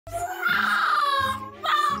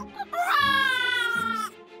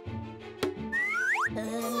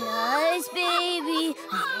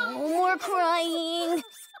more crying.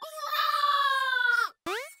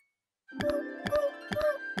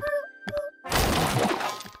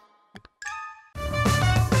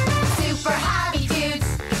 Super hobby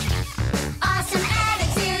dudes. Awesome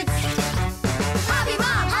attitudes. Hobby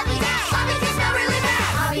mom, hobby dad. Hobby kids not really bad.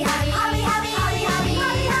 Hobby, hobby, hobby, hobby, hobby, hobby,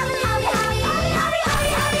 hobby, hobby, hobby, hobby, hobby,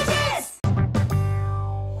 hobby, hobby,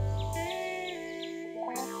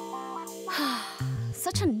 kids.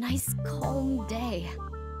 Such a nice, calm day.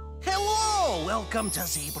 Hello! Welcome to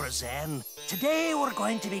Zebra Zen. Today we're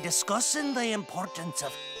going to be discussing the importance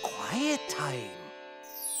of quiet time.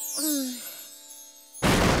 Woo!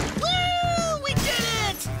 We did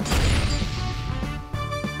it!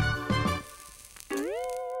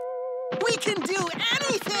 We can do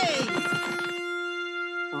anything!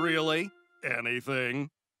 Really?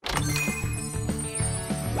 Anything?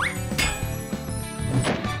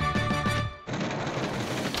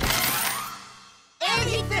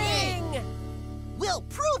 Anything! We'll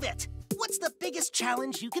prove it! What's the biggest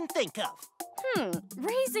challenge you can think of?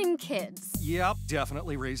 Raising kids. Yep,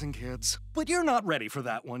 definitely raising kids. But you're not ready for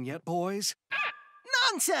that one yet, boys.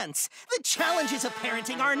 Nonsense! The challenges of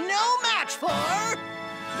parenting are no match for...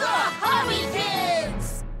 The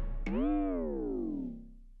HobbyKids!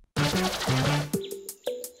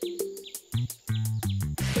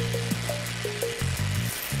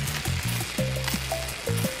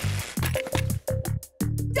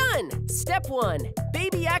 Done! Step 1,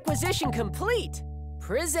 baby acquisition complete.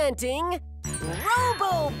 Presenting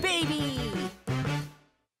Robo Baby!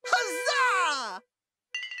 Huzzah!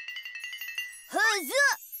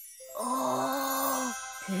 Huzzah! Oh,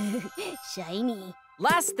 shiny.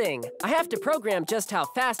 Last thing, I have to program just how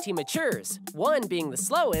fast he matures. 1 being the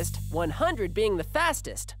slowest, 100 being the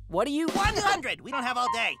fastest. What do you... 100! We don't have all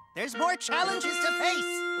day. There's more challenges to face.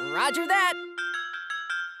 Roger that.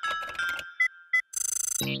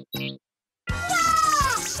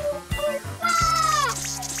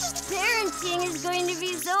 Parenting is going to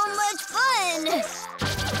be so much fun.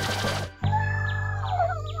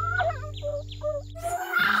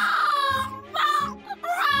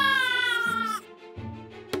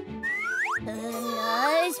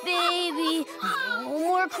 Nice baby. No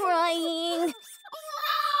more crying.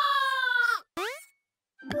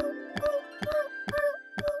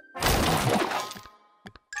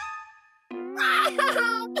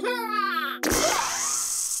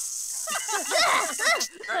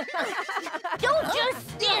 Don't just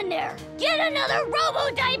stand there. Get another robo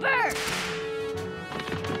diaper.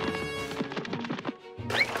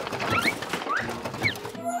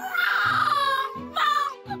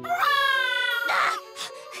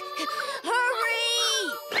 Hurry!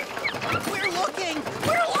 We're looking!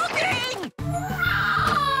 We're looking!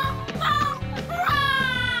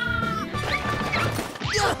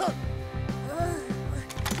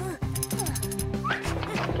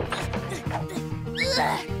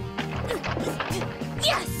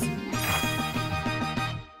 Yes!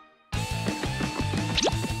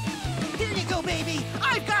 Here you go, baby!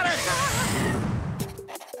 I've got her!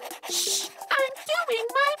 Shh! I'm doing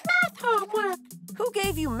my math homework. Who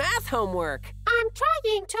gave you math homework? I'm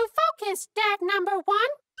trying to focus, Dad number 1.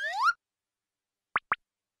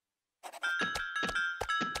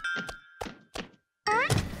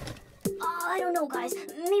 I don't know, guys.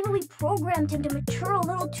 Maybe we programmed him to mature a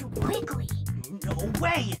little too quickly. No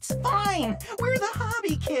way! It's fine! We're the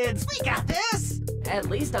Hobby Kids! We got this! At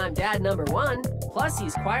least I'm dad number 1. Plus,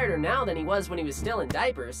 he's quieter now than he was when he was still in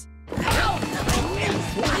diapers.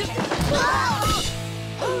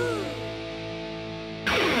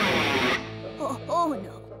 Oh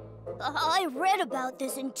no. I read about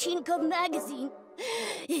this in Teen Cub magazine.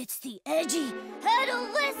 It's the edgy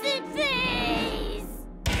adolescent phase!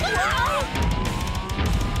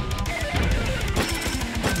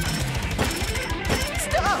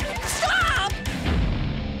 Stop! Stop!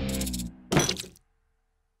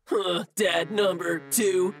 Dad number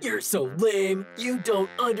 2, you're so lame. You don't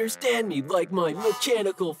understand me like my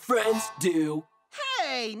mechanical friends do.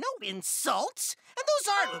 Hey, no insults! And those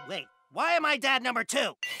aren't... Wait, why am I dad number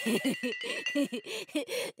 2?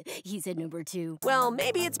 He said number 2. Well,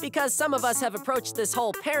 maybe it's because some of us have approached this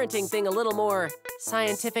whole parenting thing a little more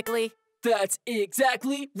scientifically. That's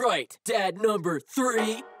exactly right, Dad number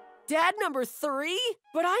 3. Dad number 3?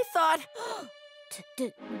 But I thought...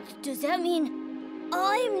 Does that mean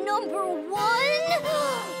I'm number 1?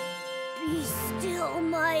 Be still,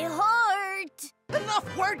 my heart.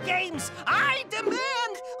 Enough word games! I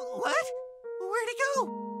demand... What? Where'd he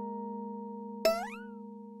go?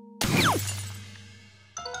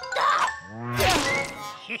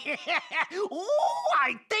 Ooh,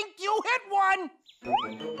 I think you hit one!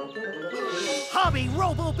 Hobby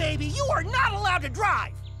Robo Baby, you are not allowed to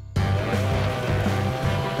drive!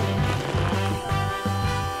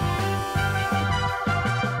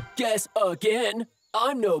 Guess again,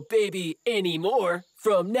 I'm no baby anymore.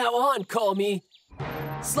 From now on, call me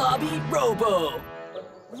Slobby Robo.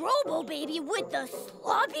 Robo Baby with the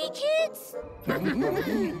Sloppy Kids?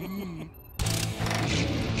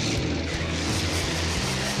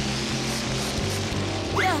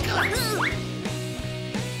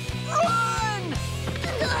 Run!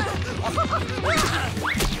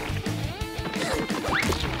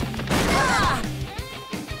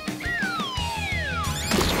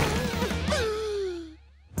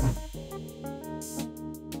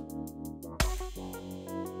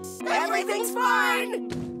 Everything's fine!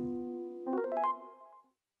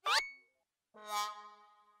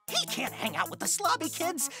 He can't hang out with the Slobby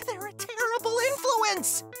Kids. They're a terrible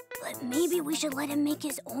influence. But maybe we should let him make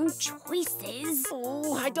his own choices.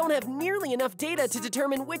 Oh, I don't have nearly enough data to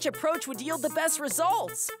determine which approach would yield the best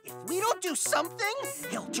results. If we don't do something,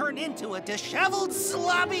 he'll turn into a disheveled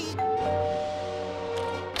slobby.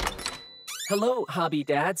 Hello, Hobby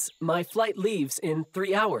Dads. My flight leaves in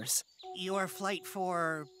 3 hours. Your flight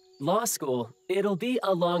for... Law school. It'll be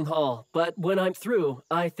a long haul, but when I'm through,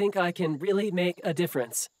 I think I can really make a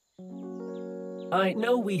difference. I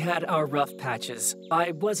know we had our rough patches.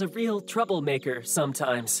 I was a real troublemaker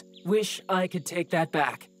sometimes. Wish I could take that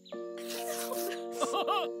back.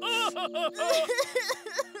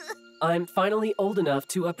 I'm finally old enough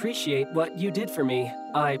to appreciate what you did for me.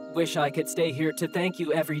 I wish I could stay here to thank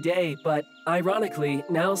you every day, but ironically,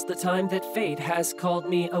 now's the time that fate has called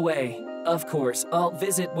me away. Of course, I'll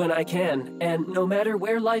visit when I can, and no matter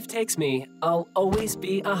where life takes me, I'll always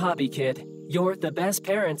be a hobby kid. You're the best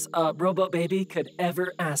parents a Robo Baby could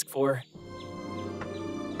ever ask for.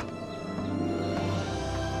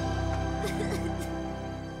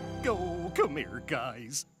 Oh, come here,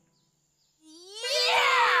 guys.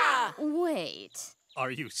 Yeah! Wait.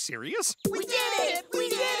 Are you serious? We did it! We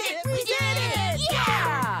did it! We did it!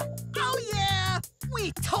 Yeah! Oh, yeah!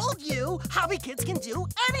 We told you Hobby Kids can do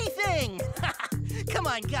anything! Come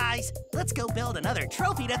on, guys. Let's go build another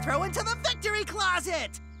trophy to throw into the victory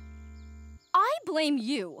closet! I blame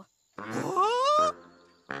you. Huh?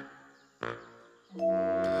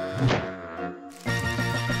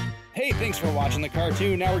 Hey, thanks for watching the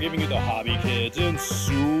cartoon. Now we're giving you the Hobby Kids in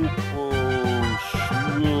super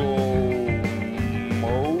slow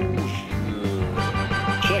motion.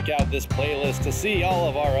 Check out this playlist to see all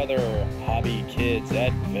of our other Hobby Kids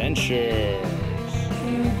Adventures.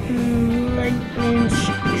 Like and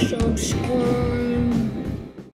subscribe.